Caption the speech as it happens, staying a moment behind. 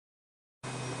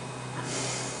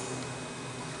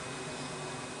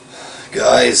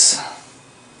Guys,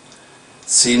 it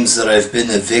seems that I've been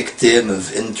a victim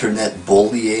of internet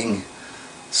bullying.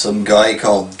 Some guy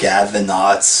called Gavin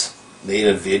Otts made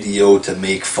a video to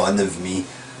make fun of me.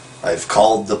 I've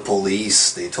called the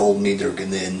police. They told me they're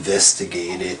going to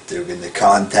investigate it. They're going to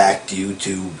contact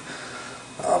YouTube.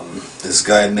 This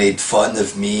guy made fun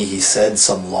of me. He said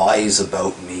some lies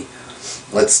about me.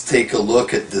 Let's take a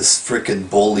look at this frickin'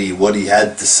 bully, what he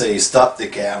had to say. Stop the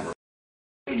camera.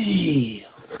 Hey,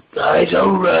 guys,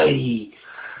 alrighty.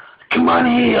 Come on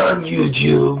here on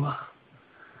YouTube.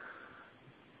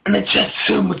 And I chat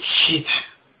so much shit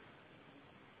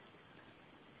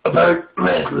about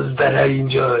wrestlers that I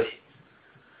enjoy.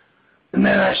 And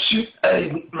then I shoot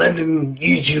a random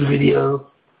YouTube video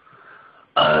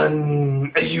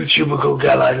on a YouTuber called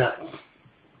Galina.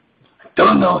 I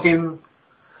don't know him.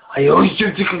 I always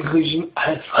took the conclusion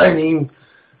I find him.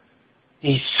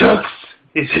 He sucks.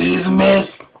 His hair is a mess.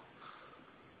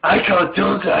 I can't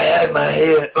talk. I had my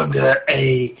hair under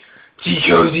a tea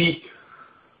cozy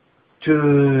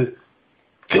to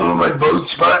cover my bald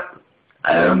spot.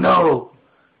 I don't know.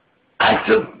 I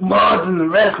took more than the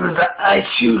wrestlers that I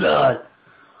shoot on.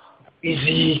 You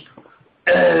see,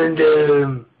 and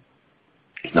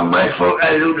it's not my fault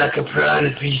I look like a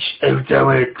piranha fish every time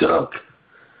I talk.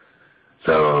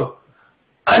 So,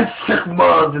 I suck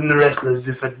more than the wrestlers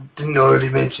if I didn't already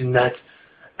mention that.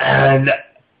 And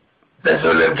that's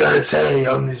all I've got to say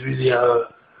on this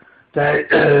video. That,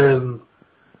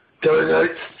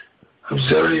 guys, I'm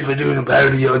sorry for doing a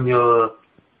parody on your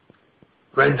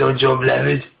rant on Joe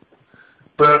Blavid.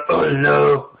 But all in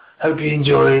all, hope you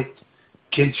enjoy it.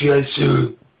 Catch you guys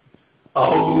soon.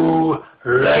 Alrighty.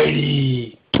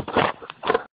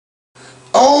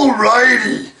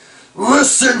 Alrighty.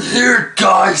 Listen here,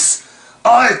 guys.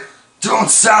 I don't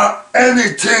sound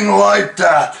anything like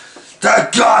that.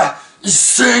 That guy is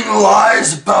saying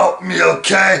lies about me,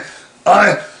 okay?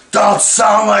 I don't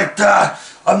sound like that.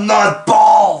 I'm not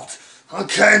bald.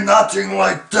 Okay, nothing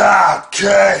like that,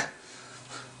 okay?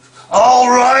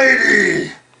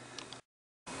 Alrighty.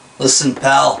 Listen,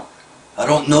 pal, I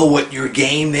don't know what your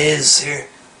game is here.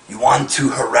 You want to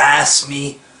harass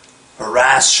me?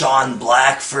 Harass Sean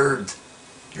Blackford?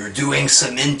 You're doing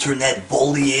some internet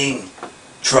bullying,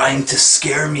 trying to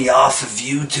scare me off of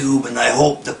YouTube, and I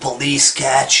hope the police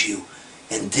catch you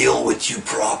and deal with you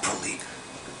properly.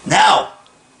 Now,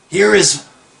 here is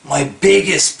my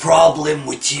biggest problem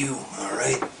with you,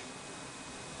 alright?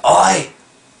 I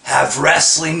have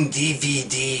wrestling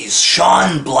DVDs.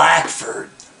 Sean Blackford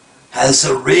has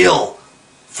a real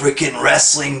freaking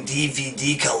wrestling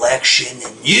DVD collection,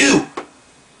 and you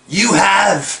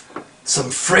have some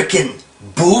freaking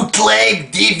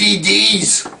bootleg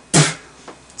DVDs.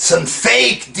 Some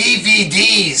fake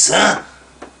DVDs, huh?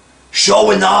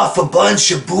 Showing off a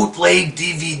bunch of bootleg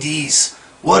DVDs.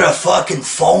 What a fucking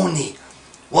phony.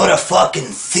 What a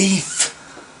fucking thief.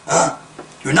 Huh?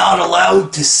 You're not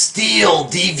allowed to steal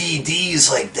DVDs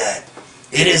like that.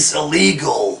 It is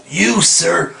illegal. You,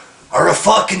 sir, are a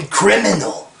fucking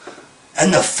criminal.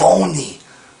 And a phony.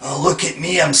 Look at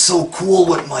me, I'm so cool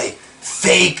with my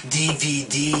fake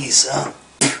DVDs, huh?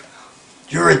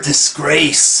 You're a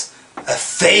disgrace. A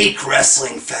fake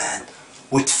wrestling fan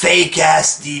with fake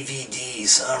ass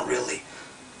DVDs, huh, really?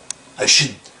 I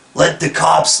should let the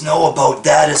cops know about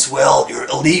that as well. Your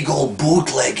illegal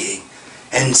bootlegging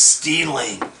and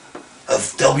stealing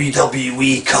of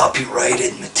WWE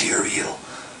copyrighted material.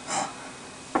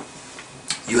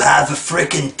 You have a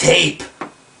frickin' tape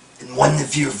in one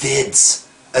of your vids.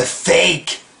 A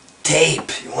fake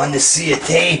tape. You want to see a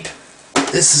tape?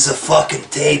 This is a fucking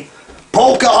tape.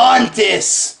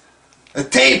 Pocahontas! A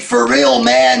tape for real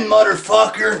man,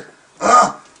 motherfucker.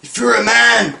 Huh? If you're a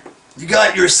man, you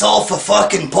got yourself a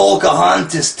fucking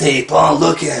Pocahontas tape. Oh,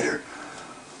 look at her.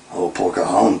 Oh,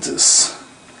 Pocahontas.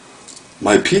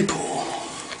 My people.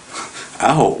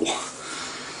 Ow.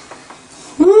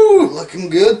 Woo, looking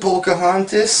good,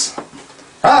 Pocahontas.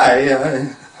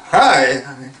 Hi.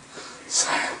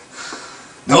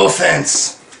 No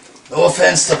offense. No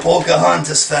offense to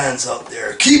Pocahontas fans out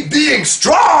there. Keep being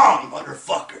strong,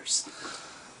 motherfuckers.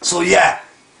 So yeah,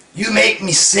 you make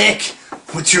me sick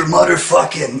with your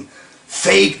motherfucking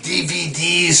fake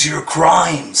DVDs, your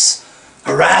crimes,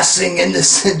 harassing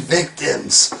innocent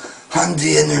victims on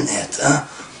the internet, huh?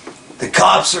 The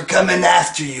cops are coming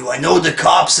after you. I know the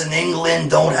cops in England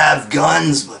don't have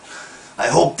guns, but I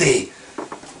hope they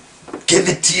give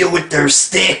it to you with their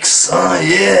sticks, huh?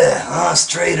 Yeah,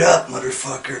 straight up,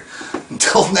 motherfucker.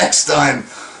 Until next time,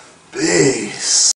 peace.